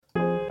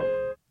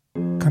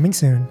Coming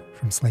soon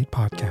from Slate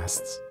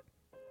Podcasts.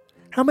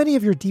 How many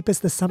of your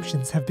deepest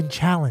assumptions have been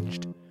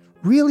challenged,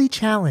 really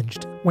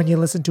challenged, when you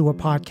listen to a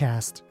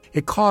podcast?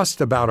 It costs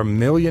about $1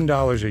 million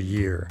a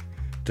year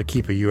to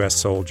keep a U.S.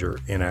 soldier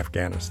in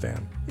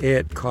Afghanistan.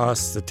 It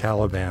costs the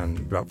Taliban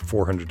about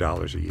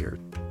 $400 a year.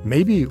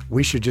 Maybe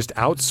we should just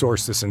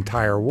outsource this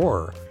entire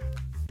war.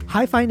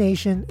 Hi-Fi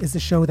Nation is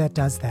the show that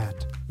does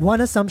that.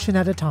 One assumption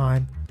at a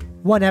time,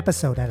 one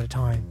episode at a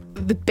time.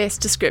 The best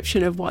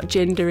description of what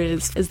gender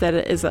is that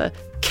it is a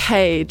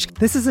cage.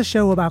 This is a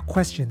show about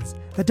questions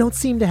that don't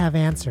seem to have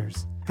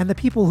answers, and the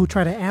people who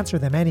try to answer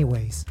them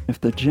anyways.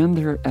 If the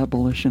gender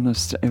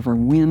abolitionists ever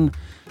win,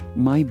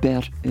 my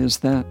bet is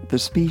that the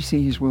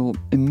species will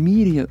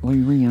immediately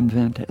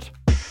reinvent it.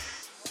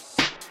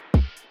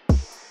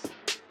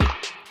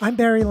 I'm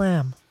Barry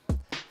Lamb,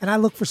 and I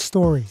look for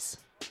stories.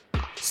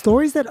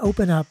 Stories that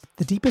open up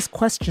the deepest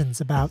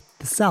questions about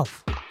the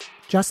self,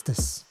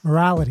 justice,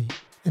 morality,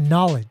 and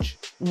knowledge.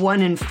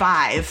 1 in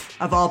 5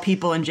 of all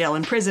people in jail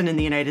and prison in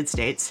the United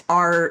States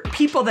are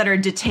people that are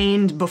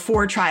detained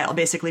before trial,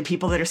 basically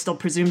people that are still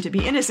presumed to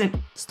be innocent.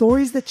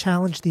 Stories that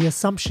challenge the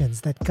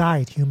assumptions that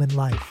guide human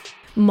life.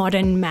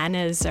 Modern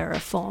manners are a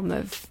form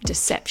of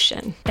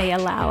deception. They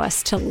allow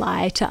us to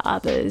lie to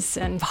others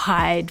and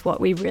hide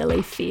what we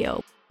really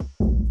feel.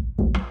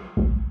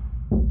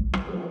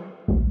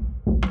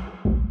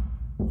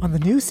 On the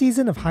new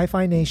season of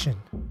Hi-Fi Nation,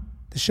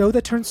 the show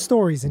that turns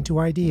stories into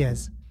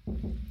ideas,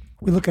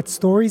 we look at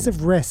stories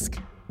of risk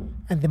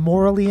and the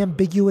morally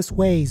ambiguous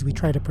ways we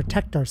try to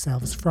protect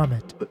ourselves from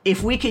it.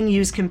 If we can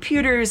use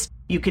computers,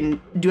 you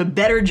can do a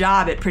better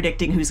job at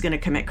predicting who's going to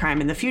commit crime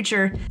in the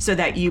future so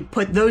that you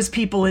put those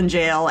people in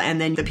jail,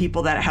 and then the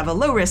people that have a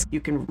low risk,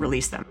 you can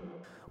release them.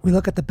 We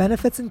look at the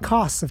benefits and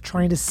costs of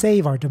trying to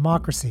save our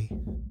democracy.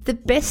 The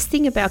best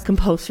thing about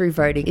compulsory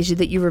voting is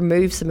that you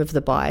remove some of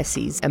the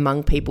biases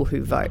among people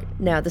who vote.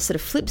 Now, the sort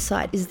of flip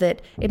side is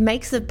that it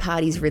makes the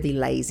parties really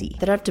lazy.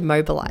 They don't have to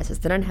mobilise us.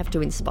 They don't have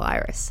to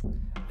inspire us.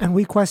 And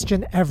we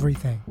question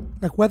everything,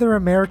 like whether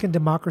American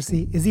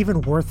democracy is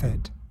even worth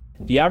it.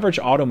 The average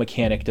auto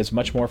mechanic does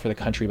much more for the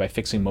country by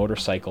fixing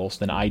motorcycles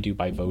than I do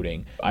by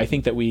voting. I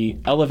think that we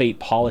elevate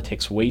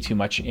politics way too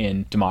much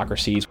in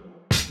democracies.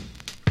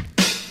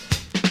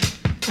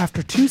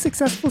 After 2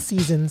 successful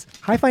seasons,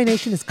 Hi-Fi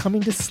Nation is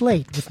coming to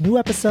Slate with new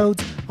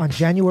episodes on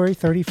January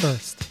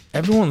 31st.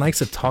 Everyone likes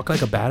to talk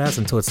like a badass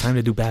until it's time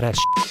to do badass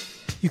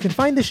shit. You can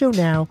find the show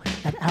now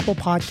at Apple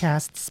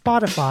Podcasts,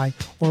 Spotify,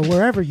 or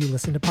wherever you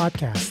listen to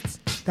podcasts.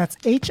 That's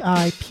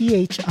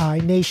Hi-Phi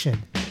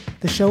Nation,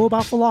 the show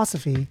about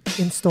philosophy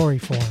in story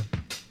form.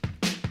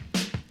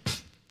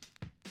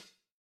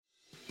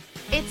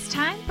 It's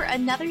time for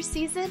another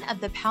season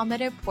of The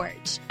Palmetto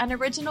Porch, an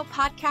original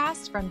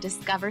podcast from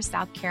Discover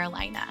South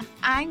Carolina.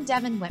 I'm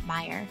Devin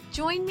Whitmire.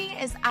 Join me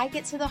as I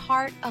get to the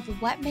heart of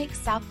what makes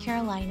South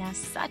Carolina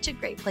such a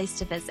great place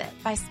to visit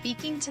by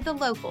speaking to the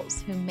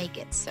locals who make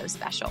it so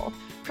special.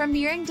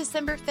 Premiering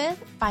December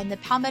 5th, find The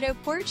Palmetto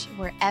Porch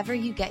wherever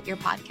you get your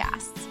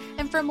podcasts.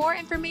 And for more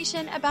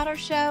information about our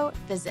show,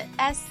 visit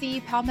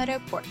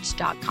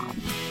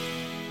scpalmettoporch.com.